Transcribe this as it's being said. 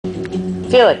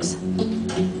Felix.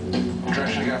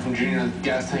 Direction I got from Junior the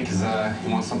gas tank is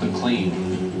he wants something clean,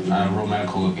 real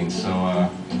medical looking. So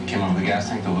came up with a gas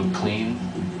tank that looked clean,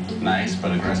 nice,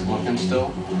 but aggressive looking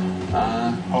still.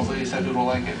 Hopefully that dude will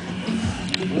like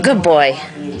it. Good boy.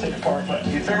 You take apart, but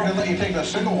You figured they'd let you take the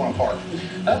single one apart.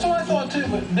 that's what I thought too.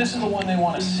 But this is the one they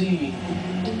want to see.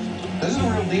 This is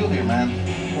a real deal here, man.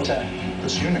 What's that?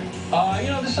 This unit.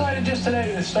 Decided just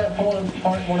today to start pulling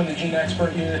apart one of the Gene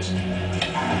Expert units. Need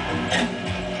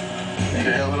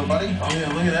a hell, little buddy? Oh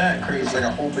yeah, look at that, crazy. It's like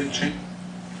a whole big cheek.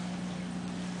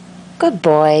 Good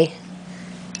boy.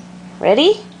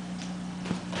 Ready?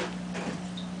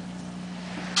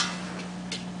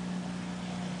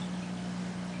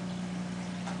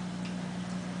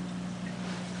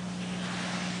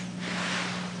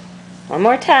 One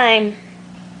more time.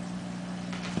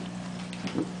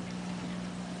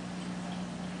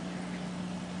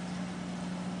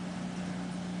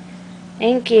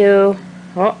 Thank you.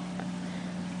 Oh,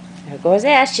 there goes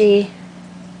Ashy.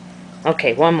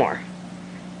 Okay, one more.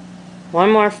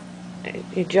 One more.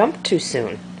 You jumped too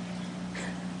soon.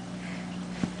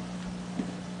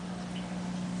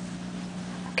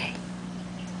 Okay,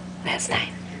 last time.